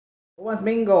What's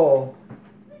bingo?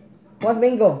 What's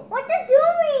bingo? What are you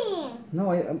doing?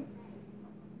 No,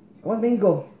 what's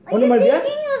bingo? Are you taking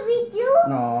a video?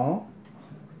 No.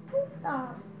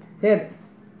 Stop. Ted,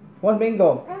 what's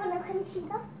bingo?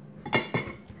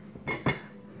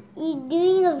 You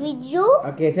doing a video?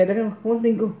 Okay, saya dah what's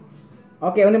bingo?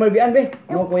 Okay, ini marbian be.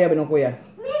 No kuya, no kuya.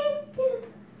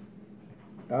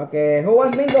 Okay, who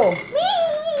wants bingo? Me.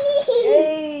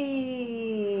 Hey!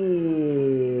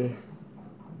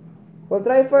 We'll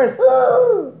try first.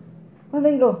 What's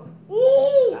bingo?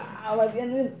 Ah, marbian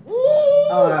win.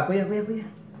 Ah, kuya.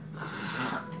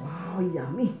 Wow,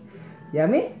 yummy.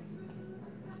 Yummy?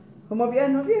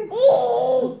 Marbian. Marbian.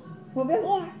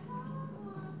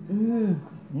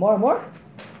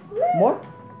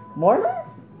 More?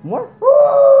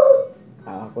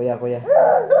 Ah, kuya.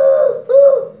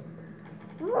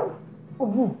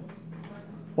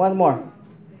 One more.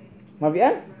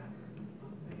 Marbian?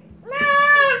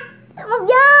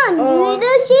 Marbian, Oh.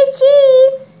 little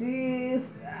cheese. Cheese.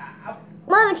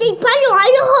 Mama, cheese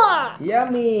ayo.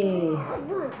 Yummy.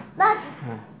 But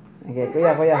Okay,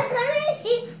 kuya.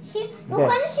 you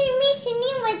can see me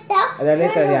sitting with that.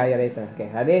 Later. Okay,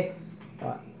 ready?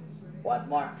 What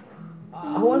more?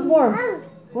 Who wants more?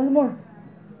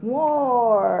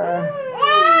 More.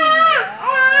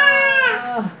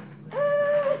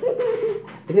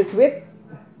 Is it sweet?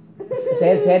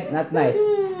 Said, not nice.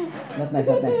 Not nice.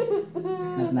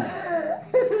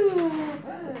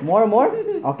 More?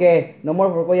 Okay, no more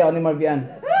for kuya, only Marbian.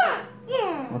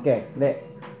 Okay,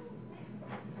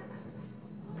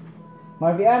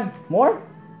 Marbian, more?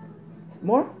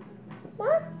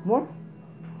 Come on.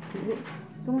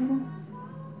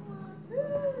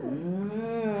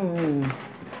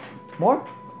 More?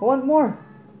 Who want more?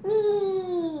 Me.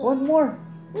 Want more?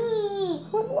 Me.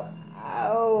 What?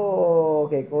 Oh,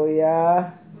 okay, kuya.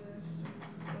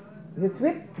 Is it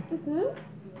sweet?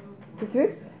 Is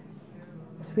it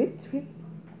sweet? Sweet.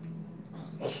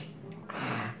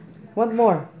 Want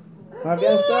more?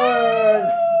 Marbian's turn.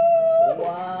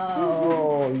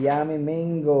 Wow, yummy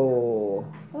mango.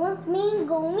 What's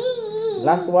mango? Me.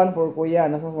 Last one for kuya.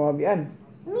 Nasa for Marbian?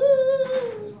 Me.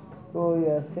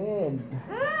 Kuya said.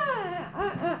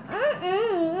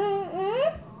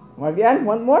 Marbian,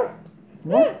 want more?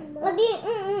 More? What do you?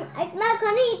 I'm not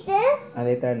gonna eat this.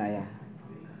 Later na, yeah.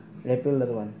 Refill that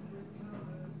one.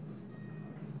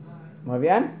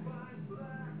 Marbian?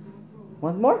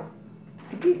 Want more?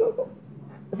 Okay, go.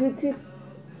 Sweet. Sweet.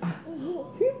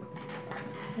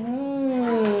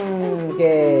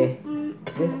 Okay.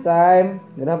 This time,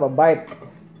 you have a bite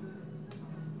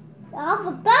I have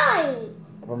a bite.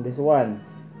 from this one.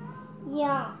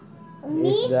 Yeah. Is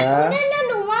Me? the- No.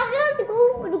 I'm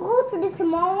going to go to the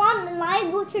small one, and I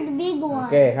go to the big one.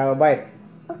 Okay, have a bite.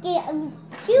 Okay.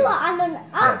 You are on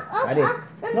us. Ready? No.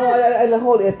 No, I'll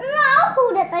hold it. No, I'll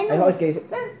hold it. I I'll know. hold it.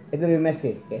 It will be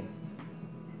messy. Okay.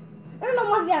 No,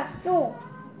 Mafia. No.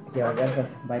 Okay, Marbian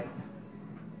first. Bite.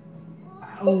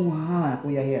 Oh,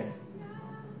 kuya here.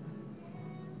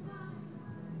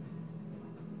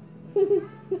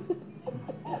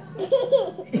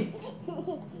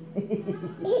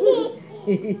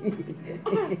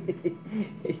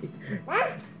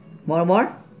 More?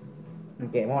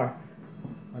 Okay, more.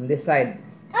 On this side.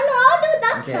 Oh no, I'll do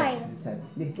that Okay, side. this side.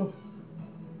 Go.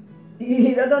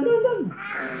 Down.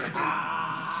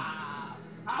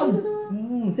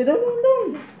 Sit down.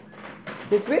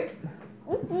 It's sweet.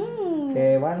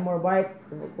 Okay, one more bite.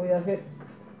 Kuya, sit.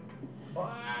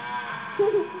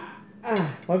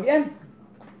 Marbian.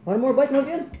 One more bite,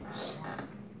 Marbian.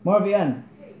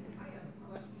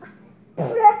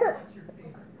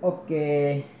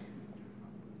 Okay.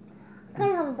 Can I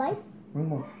have a bite? One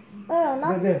more. Oh,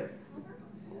 no. There.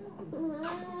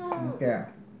 Okay.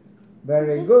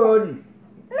 Very good.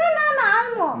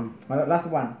 No, Last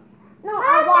one. No,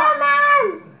 I want.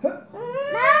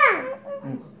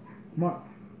 More.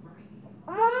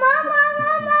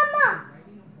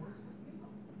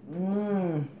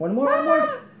 Mama.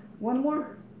 One more.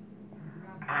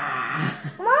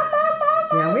 Mama.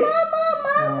 Yummy?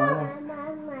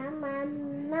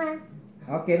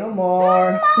 Okay, no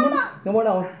more. No more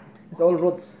now. It's all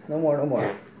roots. No more.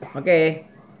 Okay.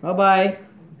 Bye-bye.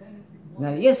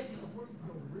 Now, yes.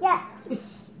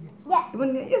 Yes.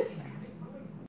 Yes.